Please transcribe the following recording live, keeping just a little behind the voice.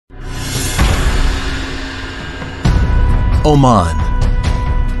Oman,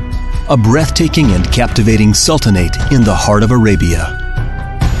 a breathtaking and captivating sultanate in the heart of Arabia,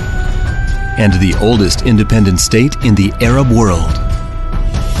 and the oldest independent state in the Arab world.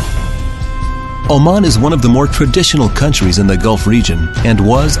 Oman is one of the more traditional countries in the Gulf region and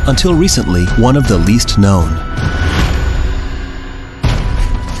was, until recently, one of the least known.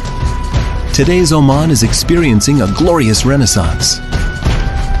 Today's Oman is experiencing a glorious renaissance,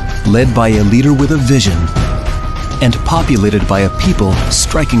 led by a leader with a vision and populated by a people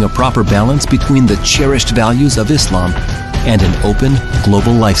striking a proper balance between the cherished values of Islam and an open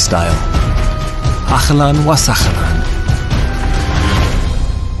global lifestyle. Ahlan wa sahlan.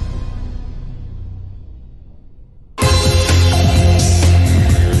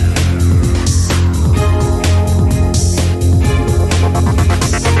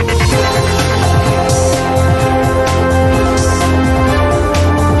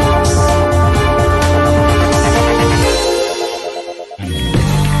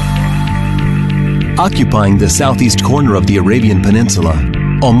 Occupying the southeast corner of the Arabian Peninsula,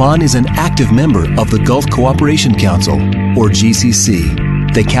 Oman is an active member of the Gulf Cooperation Council, or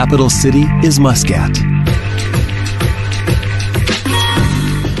GCC. The capital city is Muscat.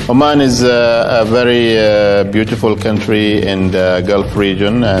 Oman is a very beautiful country in the Gulf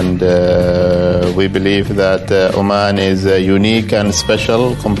region, and we believe that Oman is unique and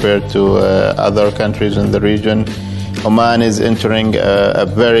special compared to other countries in the region. Oman is entering a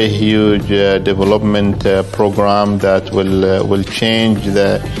very huge development program that will change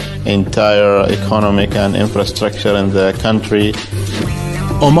the entire economic and infrastructure in the country.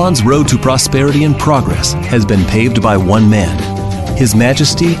 Oman's road to prosperity and progress has been paved by one man, His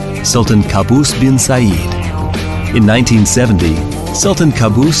Majesty Sultan Qaboos bin Said. In 1970, Sultan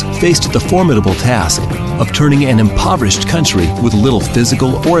Qaboos faced the formidable task of turning an impoverished country with little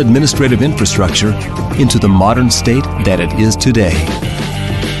physical or administrative infrastructure into the modern state that it is today.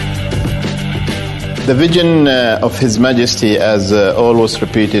 The vision of His Majesty, as always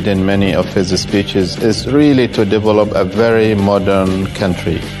repeated in many of his speeches, is really to develop a very modern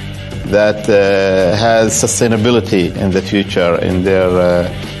country that has sustainability in the future in their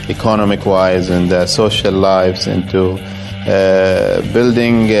economic-wise and their social lives, into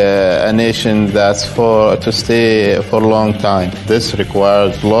building a nation that's to stay for a long time. This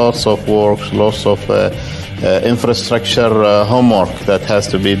requires lots of work, lots of infrastructure homework that has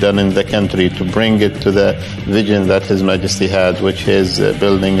to be done in the country to bring it to the vision that His Majesty had, which is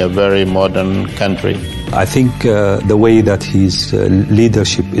building a very modern country. I think the way that his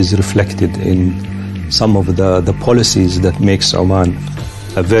leadership is reflected in some of the policies that makes Oman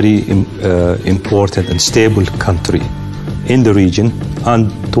a very important and stable country in the region and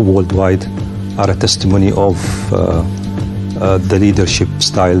to worldwide are a testimony of the leadership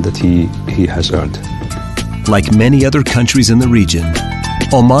style that he has earned. Like many other countries in the region,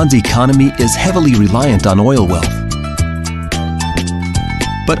 Oman's economy is heavily reliant on oil wealth.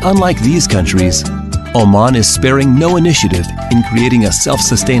 But unlike these countries, Oman is sparing no initiative in creating a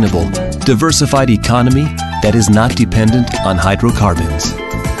self-sustainable, diversified economy that is not dependent on hydrocarbons.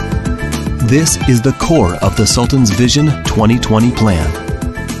 This is the core of the Sultan's Vision 2020 plan.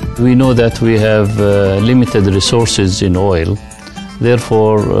 We know that we have limited resources in oil.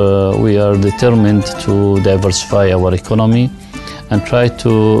 Therefore, we are determined to diversify our economy and try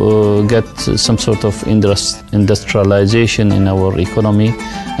to get some sort of industrialization in our economy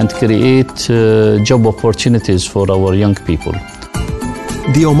and create job opportunities for our young people.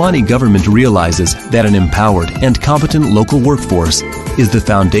 The Omani government realizes that an empowered and competent local workforce is the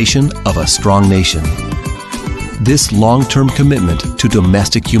foundation of a strong nation. This long-term commitment to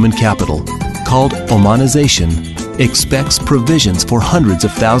domestic human capital, called Omanization, expects provisions for hundreds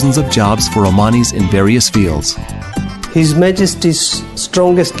of thousands of jobs for Omanis in various fields. His Majesty's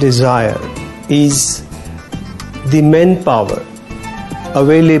strongest desire is the manpower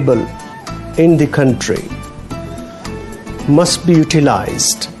available in the country must be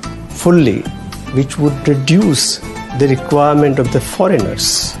utilized fully, which would reduce the requirement of the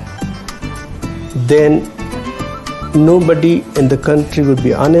foreigners. Then nobody in the country would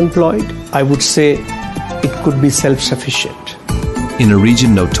be unemployed. I would say it could be self-sufficient. In a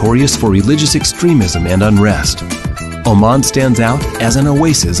region notorious for religious extremism and unrest, Oman stands out as an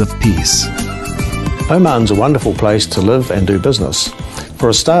oasis of peace. Oman's a wonderful place to live and do business. For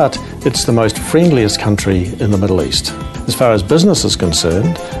a start, it's the most friendliest country in the Middle East. As far as business is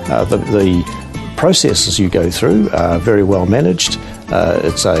concerned, the processes you go through are very well managed.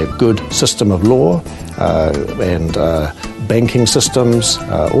 It's a good system of law and banking systems,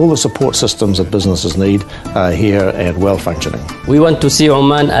 all the support systems that businesses need are here and well functioning. We want to see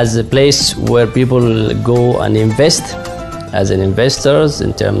Oman as a place where people go and invest as an investors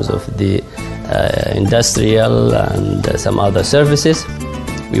in terms of the industrial and some other services.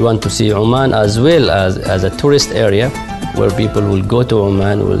 We want to see Oman as well as a tourist area where people will go to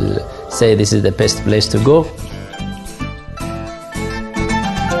Oman, will say this is the best place to go.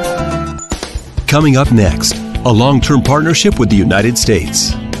 Coming up next, a long-term partnership with the United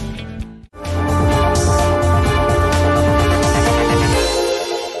States.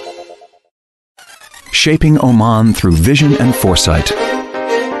 Shaping Oman through vision and foresight.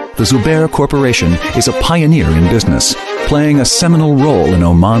 The Zubair Corporation is a pioneer in business, playing a seminal role in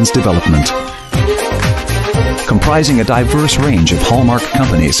Oman's development. Comprising a diverse range of hallmark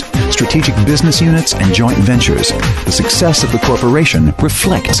companies, strategic business units, and joint ventures, the success of the corporation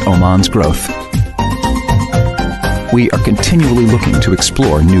reflects Oman's growth. We are continually looking to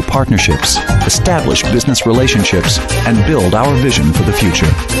explore new partnerships, establish business relationships, and build our vision for the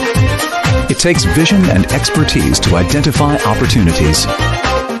future. It takes vision and expertise to identify opportunities.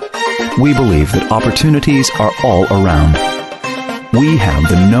 We believe that opportunities are all around. We have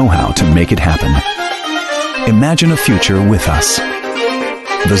the know-how to make it happen. Imagine a future with us.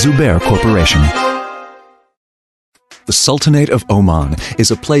 The Zubair Corporation. The Sultanate of Oman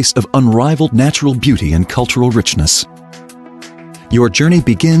is a place of unrivaled natural beauty and cultural richness. Your journey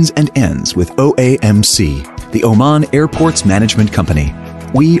begins and ends with OAMC, the Oman Airports Management Company.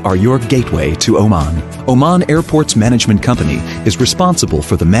 We are your gateway to Oman. Oman Airports Management Company is responsible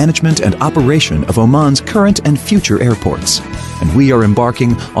for the management and operation of Oman's current and future airports, and we are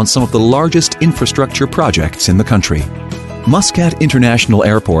embarking on some of the largest infrastructure projects in the country. Muscat International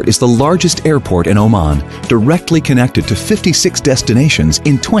Airport is the largest airport in Oman, directly connected to 56 destinations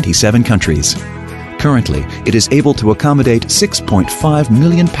in 27 countries. Currently, it is able to accommodate 6.5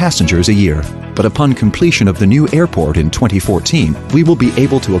 million passengers a year. But upon completion of the new airport in 2014, we will be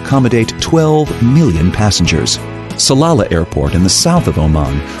able to accommodate 12 million passengers. Salalah Airport in the south of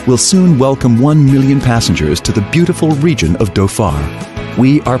Oman will soon welcome 1 million passengers to the beautiful region of Dhofar.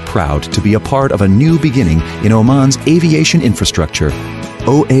 We are proud to be a part of a new beginning in Oman's aviation infrastructure.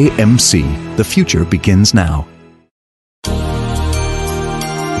 OAMC, the future begins now.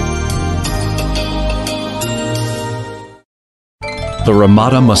 The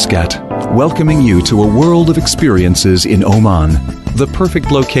Ramada Muscat, welcoming you to a world of experiences in Oman, the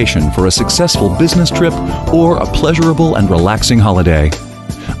perfect location for a successful business trip or a pleasurable and relaxing holiday.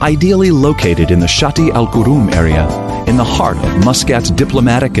 Ideally located in the Shati al-Qurum area, in the heart of Muscat's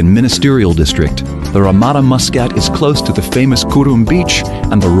diplomatic and ministerial district, the Ramada Muscat is close to the famous Qurum Beach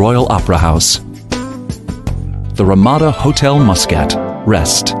and the Royal Opera House. The Ramada Hotel Muscat.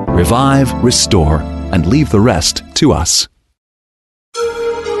 Rest, revive, restore, and leave the rest to us.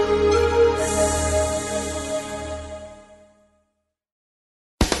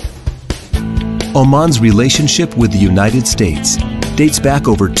 Oman's relationship with the United States dates back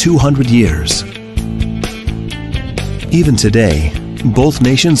over 200 years. Even today, both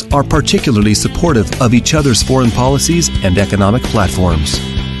nations are particularly supportive of each other's foreign policies and economic platforms.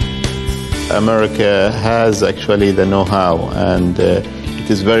 America has actually the know-how, and it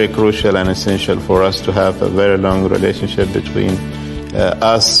is very crucial and essential for us to have a very long relationship between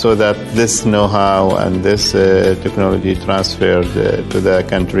us, so that this know-how and this technology transferred to the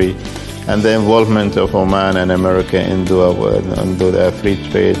country, and the involvement of Oman and America into the free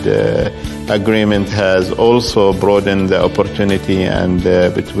trade agreement has also broadened the opportunity and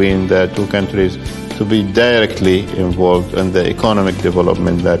between the two countries to be directly involved in the economic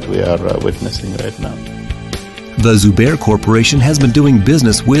development that we are witnessing right now. The Zubair Corporation has been doing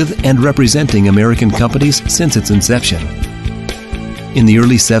business with and representing American companies since its inception. In the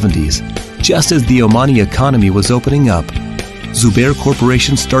early 70s, just as the Omani economy was opening up, Zubair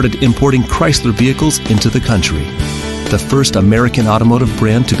Corporation started importing Chrysler vehicles into the country, the first American automotive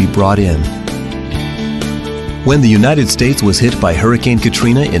brand to be brought in. When the United States was hit by Hurricane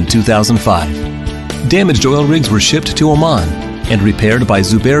Katrina in 2005, damaged oil rigs were shipped to Oman and repaired by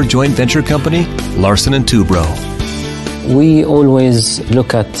Zubair joint venture company Larsen & Toubro. We always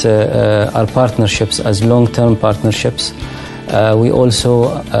look at our partnerships as long-term partnerships. We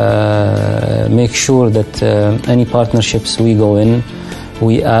also make sure that any partnerships we go in,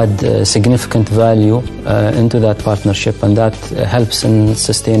 we add significant value into that partnership, and that helps in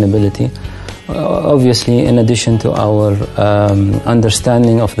sustainability. Obviously, in addition to our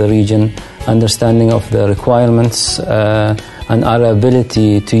understanding of the region, understanding of the requirements, and our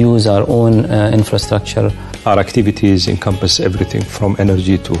ability to use our own infrastructure. Our activities encompass everything from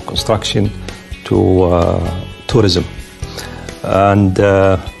energy to construction to tourism. And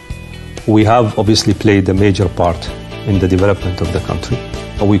we have obviously played a major part in the development of the country,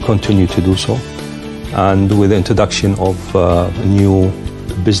 and we continue to do so. And with the introduction of a new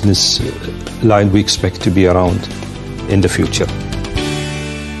business line, we expect to be around in the future.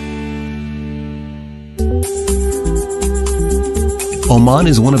 Oman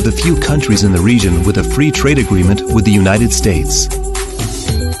is one of the few countries in the region with a free trade agreement with the United States.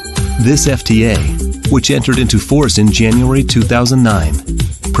 This FTA, which entered into force in January 2009,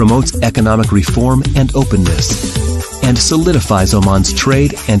 promotes economic reform and openness, and solidifies Oman's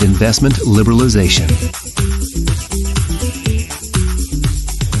trade and investment liberalization.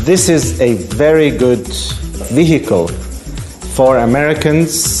 This is a very good vehicle for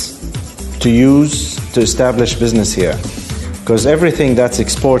Americans to use to establish business here, because everything that's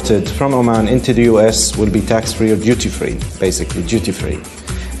exported from Oman into the US will be tax-free or duty-free, basically duty-free,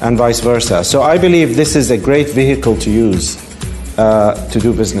 and vice versa. So I believe this is a great vehicle to use to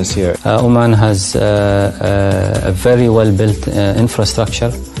do business here. Oman has a very well-built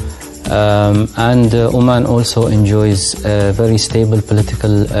infrastructure, and Oman also enjoys a very stable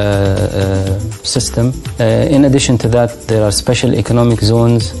political system. In addition to that, there are special economic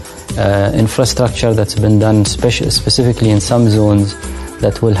zones, infrastructure that's been done specifically in some zones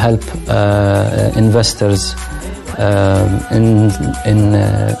that will help investors in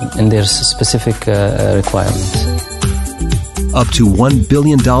their specific requirements. Up to $1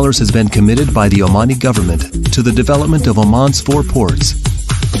 billion has been committed by the Omani government to the development of Oman's 4 ports,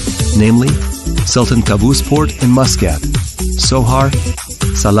 namely Sultan Qaboos Port in Muscat, Sohar,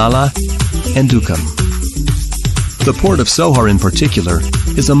 Salalah, and Duqm. The port of Sohar in particular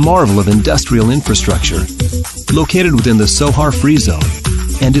is a marvel of industrial infrastructure, located within the Sohar Free Zone,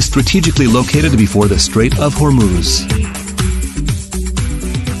 and is strategically located before the Strait of Hormuz.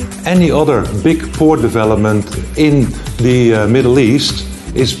 Any other big port development in the Middle East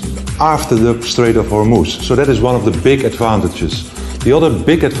is after the Strait of Hormuz. So that is one of the big advantages. The other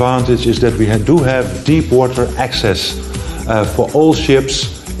big advantage is that we do have deep water access for all ships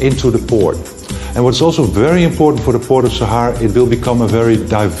into the port. And what's also very important for the port of Sohar, it will become a very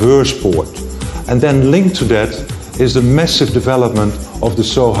diverse port. And then linked to that is the massive development of the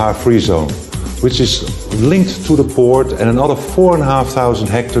Sohar Free Zone, which is linked to the port, and another 4,500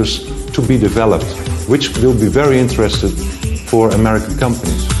 hectares to be developed, which will be very interesting for American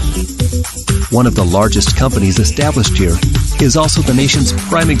companies. One of the largest companies established here is also the nation's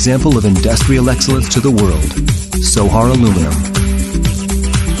prime example of industrial excellence to the world, Sohar Aluminum.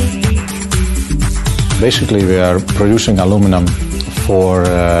 Basically, we are producing aluminum for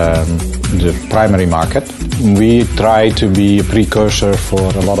the primary market. We try to be a precursor for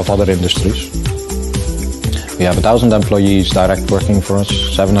a lot of other industries. We have 1,000 employees direct working for us,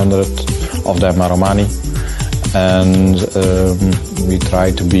 700 of them are Omani, and we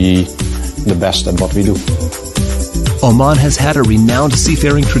try to be the best at what we do. Oman has had a renowned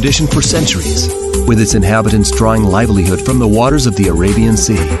seafaring tradition for centuries, with its inhabitants drawing livelihood from the waters of the Arabian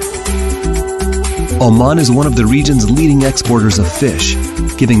Sea. Oman is one of the region's leading exporters of fish,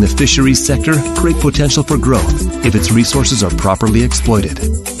 giving the fisheries sector great potential for growth if its resources are properly exploited.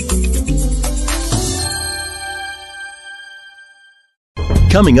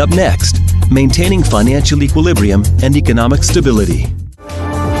 Coming up next, maintaining financial equilibrium and economic stability.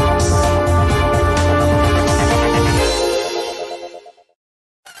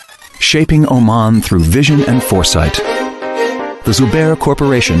 Shaping Oman through vision and foresight. The Zubair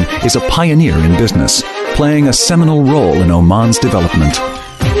Corporation is a pioneer in business, playing a seminal role in Oman's development.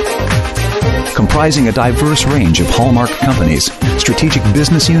 Comprising a diverse range of hallmark companies, strategic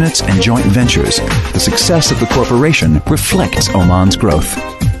business units, and joint ventures, the success of the corporation reflects Oman's growth.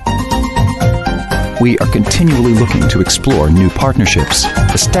 We are continually looking to explore new partnerships,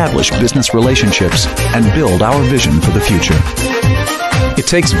 establish business relationships, and build our vision for the future. It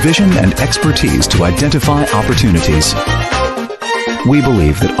takes vision and expertise to identify opportunities. We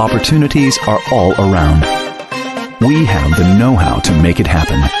believe that opportunities are all around. We have the know-how to make it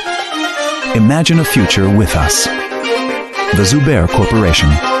happen. Imagine a future with us. The Zubair Corporation.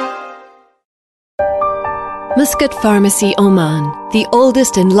 Muscat Pharmacy Oman, the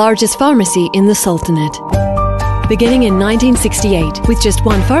oldest and largest pharmacy in the Sultanate. Beginning in 1968, with just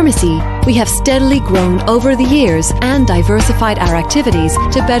one pharmacy, we have steadily grown over the years and diversified our activities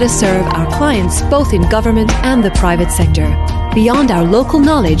to better serve our clients both in government and the private sector. Beyond our local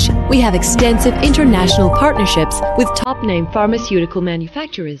knowledge, we have extensive international partnerships with top-name pharmaceutical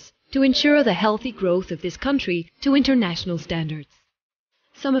manufacturers to ensure the healthy growth of this country to international standards.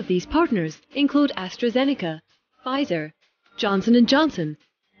 Some of these partners include AstraZeneca, Pfizer, Johnson & Johnson,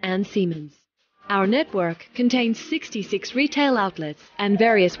 and Siemens. Our network contains 66 retail outlets and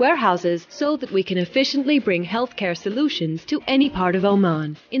various warehouses so that we can efficiently bring healthcare solutions to any part of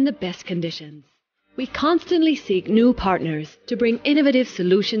Oman in the best conditions. We constantly seek new partners to bring innovative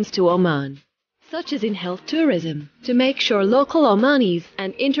solutions to Oman, such as in health tourism, to make sure local Omanis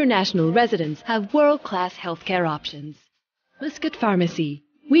and international residents have world-class healthcare options. Muscat Pharmacy.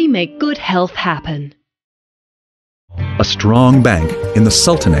 We make good health happen. A strong bank in the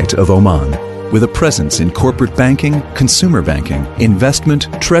Sultanate of Oman, with a presence in corporate banking, consumer banking, investment,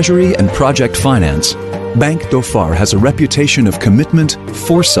 treasury, and project finance. Bank Dhofar has a reputation of commitment,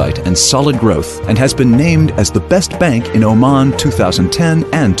 foresight, and solid growth, and has been named as the best bank in Oman 2010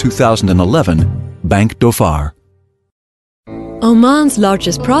 and 2011. Bank Dhofar. Oman's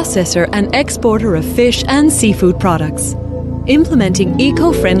largest processor and exporter of fish and seafood products. Implementing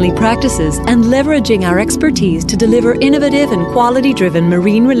eco-friendly practices and leveraging our expertise to deliver innovative and quality-driven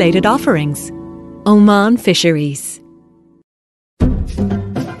marine-related offerings. Oman Fisheries.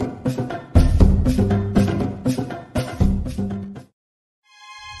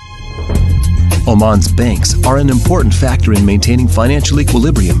 Oman's banks are an important factor in maintaining financial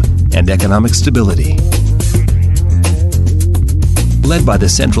equilibrium and economic stability. Led by the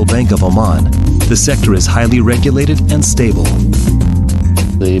Central Bank of Oman, the sector is highly regulated and stable.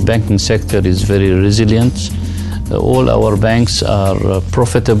 The banking sector is very resilient. All our banks are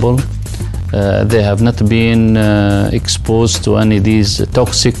profitable. They have not been exposed to any of these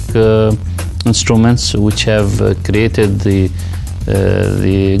toxic instruments which have created the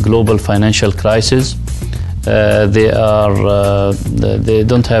global financial crisis. They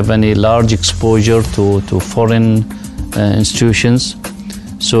don't have any large exposure to foreign institutions.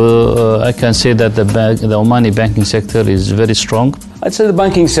 So I can say that the Omani banking sector is very strong. I'd say the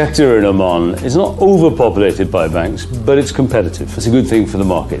banking sector in Oman is not overpopulated by banks, but it's competitive. It's a good thing for the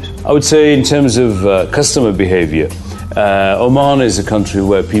market. I would say in terms of customer behavior, Oman is a country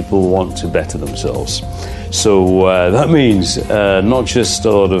where people want to better themselves. So that means not just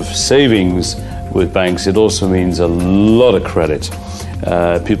a lot of savings with banks, it also means a lot of credit.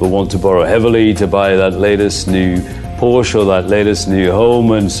 People want to borrow heavily to buy that latest new Porsche or that latest new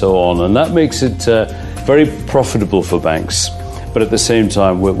home and so on, and that makes it very profitable for banks. But at the same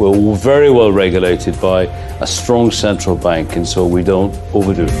time, we're very well regulated by a strong central bank, and so we don't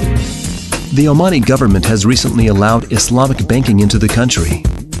overdo it. The Omani government has recently allowed Islamic banking into the country.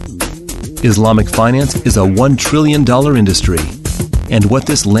 Islamic finance is a $1 trillion industry, and what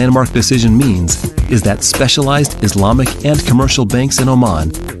this landmark decision means is that specialized Islamic and commercial banks in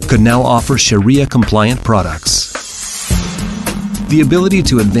Oman could now offer Sharia-compliant products. The ability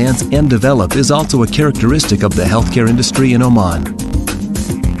to advance and develop is also a characteristic of the healthcare industry in Oman.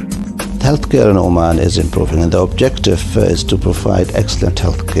 Healthcare in Oman is improving, and the objective is to provide excellent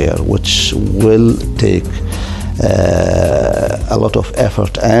healthcare, which will take a lot of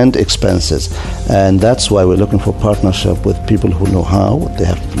effort and expenses, and that's why we're looking for partnership with people who know how. They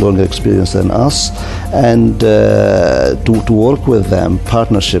have longer experience than us, and to work with them,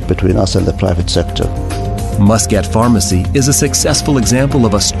 partnership between us and the private sector. Muscat Pharmacy is a successful example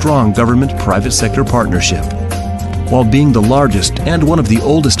of a strong government-private sector partnership. While being the largest and one of the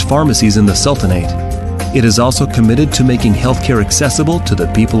oldest pharmacies in the Sultanate, it is also committed to making healthcare accessible to the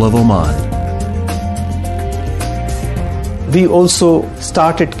people of Oman. We also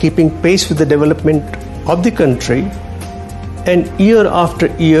started keeping pace with the development of the country, and year after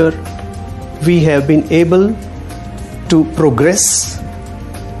year we have been able to progress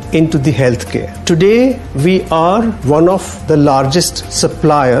into the healthcare. Today we are one of the largest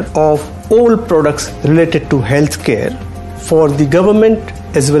supplier of all products related to healthcare for the government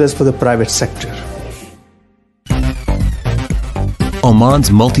as well as for the private sector. Oman's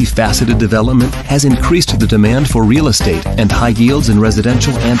multifaceted development has increased the demand for real estate and high yields in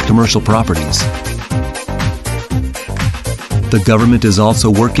residential and commercial properties. The government is also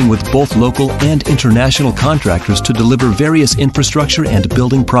working with both local and international contractors to deliver various infrastructure and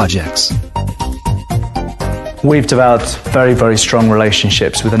building projects. We've developed very, very strong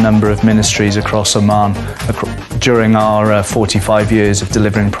relationships with a number of ministries across Oman during our 45 years of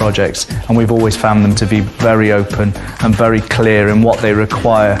delivering projects, and we've always found them to be very open and very clear in what they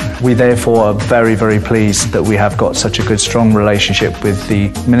require. We therefore are very, very pleased that we have got such a good, strong relationship with the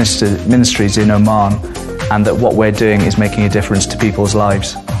ministries in Oman, and that what we're doing is making a difference to people's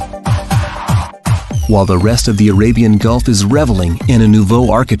lives. While the rest of the Arabian Gulf is reveling in a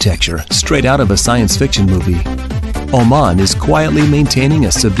nouveau architecture straight out of a science fiction movie, Oman is quietly maintaining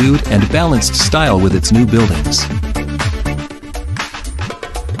a subdued and balanced style with its new buildings.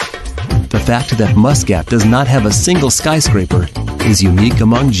 The fact that Muscat does not have a single skyscraper is unique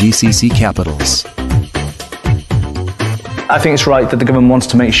among GCC capitals. I think it's right that the government wants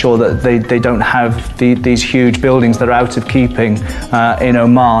to make sure that they don't have these huge buildings that are out of keeping in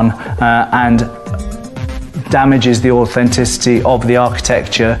Oman, and damages the authenticity of the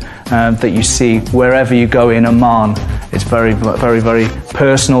architecture that you see wherever you go in Oman. It's very, very, very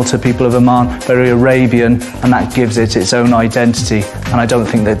personal to people of Oman, very Arabian, and that gives it its own identity, and I don't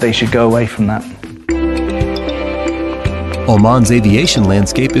think that they should go away from that. Oman's aviation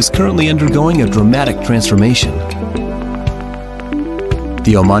landscape is currently undergoing a dramatic transformation.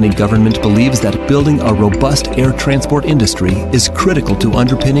 The Omani government believes that building a robust air transport industry is critical to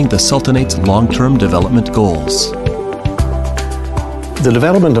underpinning the Sultanate's long-term development goals. The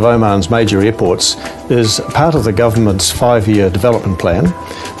development of Oman's major airports is part of the government's 5-year development plan,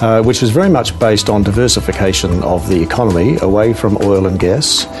 which is very much based on diversification of the economy away from oil and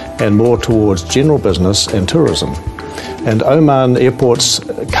gas and more towards general business and tourism. And Oman Airports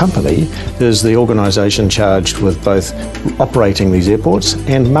Company is the organisation charged with both operating these airports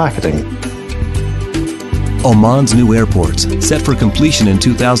and marketing. Oman's new airports, set for completion in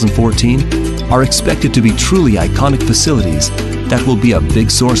 2014, are expected to be truly iconic facilities that will be a big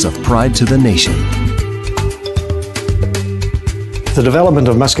source of pride to the nation. The development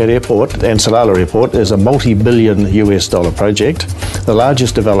of Muscat Airport and Salalah Airport is a multi-billion US dollar project, the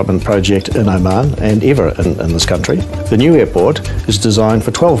largest development project in Oman and ever in this country. The new airport is designed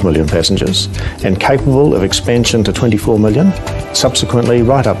for 12 million passengers and capable of expansion to 24 million, subsequently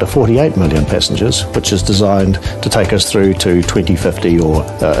right up to 48 million passengers, which is designed to take us through to 2050 or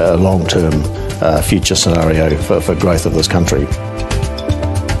a long-term future scenario for growth of this country.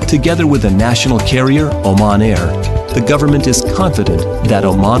 Together with the national carrier, Oman Air, the government is confident that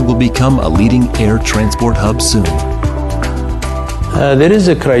Oman will become a leading air transport hub soon. There is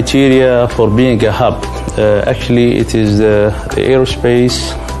a criteria for being a hub. Actually, it is the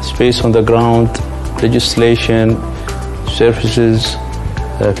aerospace, space on the ground, legislation, services,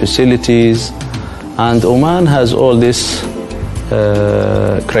 facilities, and Oman has all this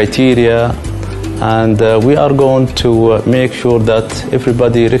criteria, and we are going to make sure that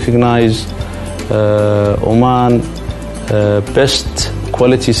everybody recognize Oman best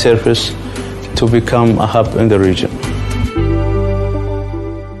quality service to become a hub in the region.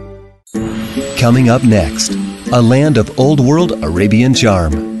 Coming up next, a land of old world Arabian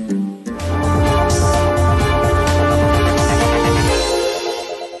charm.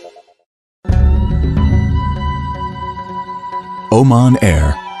 Oman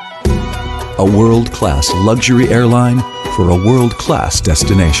Air, a world-class luxury airline for a world-class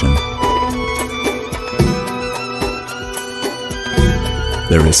destination.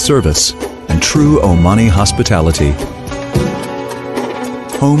 There is service and true Omani hospitality.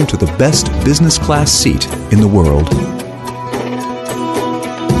 Home to the best business class seat in the world.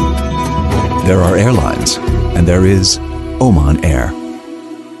 There are airlines, and there is Oman Air.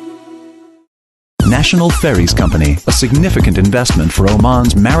 National Ferries Company, a significant investment for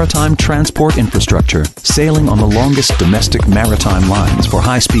Oman's maritime transport infrastructure, sailing on the longest domestic maritime lines for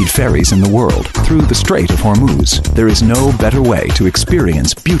high-speed ferries in the world through the Strait of Hormuz. There is no better way to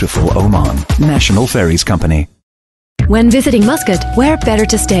experience beautiful Oman. National Ferries Company. When visiting Muscat, where better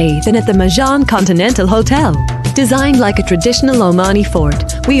to stay than at the Marjan Continental Hotel? Designed like a traditional Omani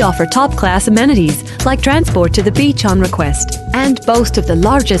fort, we offer top-class amenities like transport to the beach on request and boast of the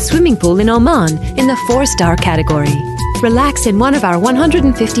largest swimming pool in Oman in the 4-star category. Relax in one of our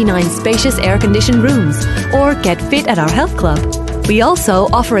 159 spacious air-conditioned rooms or get fit at our health club. We also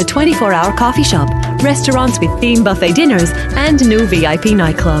offer a 24-hour coffee shop, restaurants with themed buffet dinners and new VIP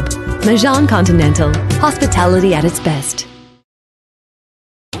nightclub. Marjan Continental, hospitality at its best.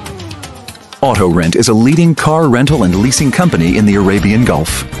 AutoRent is a leading car rental and leasing company in the Arabian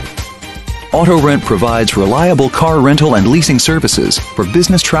Gulf. AutoRent provides reliable car rental and leasing services for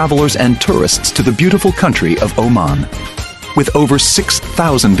business travelers and tourists to the beautiful country of Oman. With over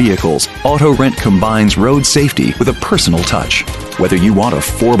 6,000 vehicles, AutoRent combines road safety with a personal touch. Whether you want a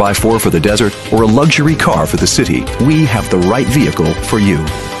 4x4 for the desert or a luxury car for the city, we have the right vehicle for you.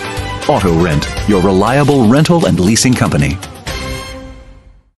 AutoRent, your reliable rental and leasing company.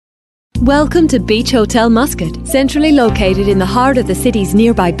 Welcome to Beach Hotel Muscat, centrally located in the heart of the city's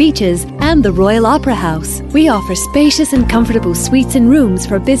nearby beaches and the Royal Opera House. We offer spacious and comfortable suites and rooms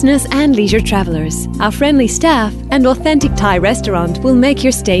for business and leisure travellers. Our friendly staff and authentic Thai restaurant will make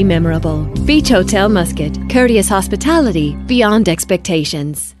your stay memorable. Beach Hotel Muscat, courteous hospitality beyond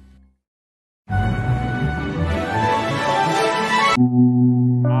expectations.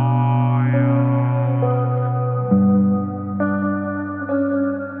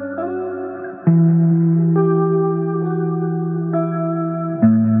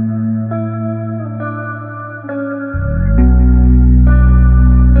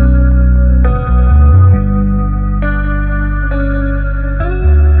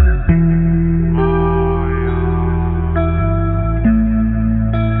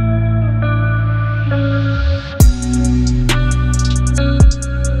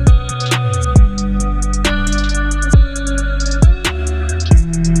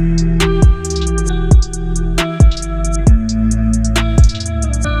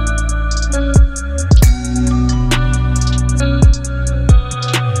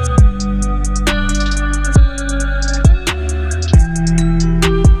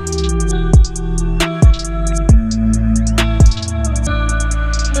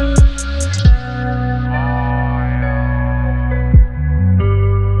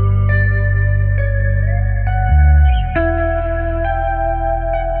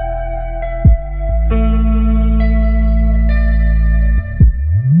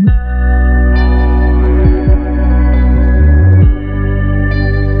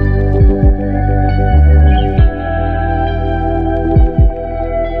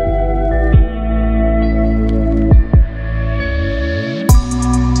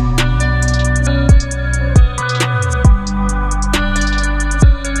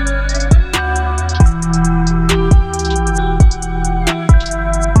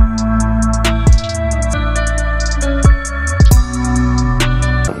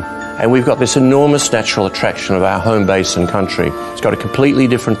 And we've got this enormous natural attraction of our home base and country. It's got a completely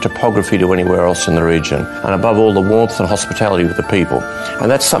different topography to anywhere else in the region. And above all, the warmth and hospitality of the people. And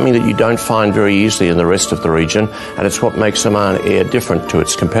that's something that you don't find very easily in the rest of the region. And it's what makes Oman Air different to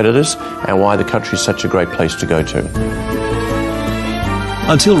its competitors and why the country is such a great place to go to.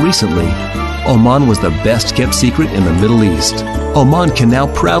 Until recently, Oman was the best kept secret in the Middle East. Oman can now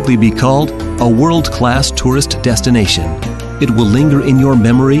proudly be called a world-class tourist destination. It will linger in your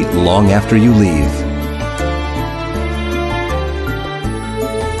memory long after you leave.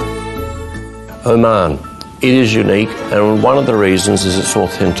 Oman. It is unique, and one of the reasons is its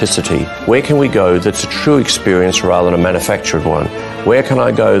authenticity. Where can we go that's a true experience rather than a manufactured one? Where can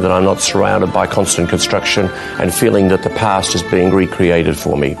I go that I'm not surrounded by constant construction and feeling that the past is being recreated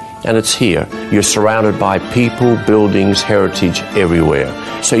for me? And it's here. You're surrounded by people, buildings, heritage everywhere.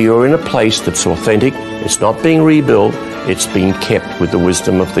 So you're in a place that's authentic. It's not being rebuilt. It's being kept with the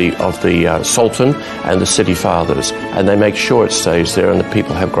wisdom of the Sultan and the city fathers. And they make sure it stays there, and the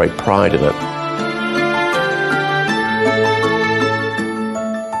people have great pride in it.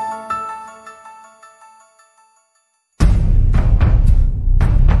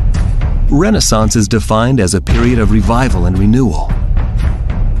 Renaissance is defined as a period of revival and renewal.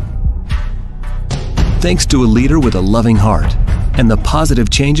 Thanks to a leader with a loving heart and the positive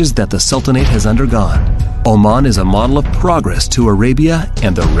changes that the Sultanate has undergone, Oman is a model of progress to Arabia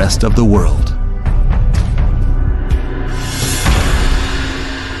and the rest of the world.